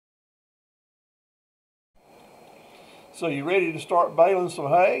So you ready to start baling some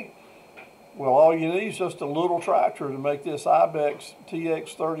hay? Well, all you need is just a little tractor to make this Ibex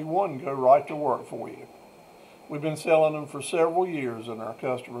TX31 go right to work for you. We've been selling them for several years and our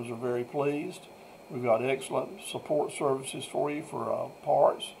customers are very pleased. We've got excellent support services for you for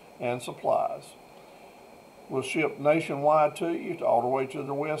parts and supplies. We'll ship nationwide to you, all the way to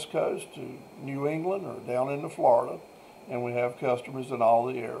the West Coast, to New England or down into Florida, and we have customers in all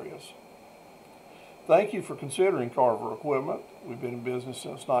the areas. Thank you for considering Carver equipment. We've been in business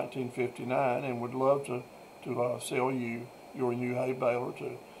since 1959 and would love to sell you your new hay baler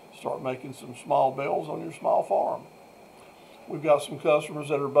to start making some small bales on your small farm. We've got some customers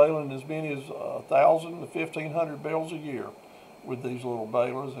that are baling as many as 1,000 to 1,500 bales a year with these little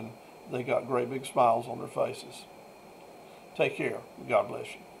balers, and they got great big smiles on their faces. Take care. God bless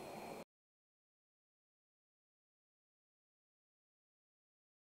you.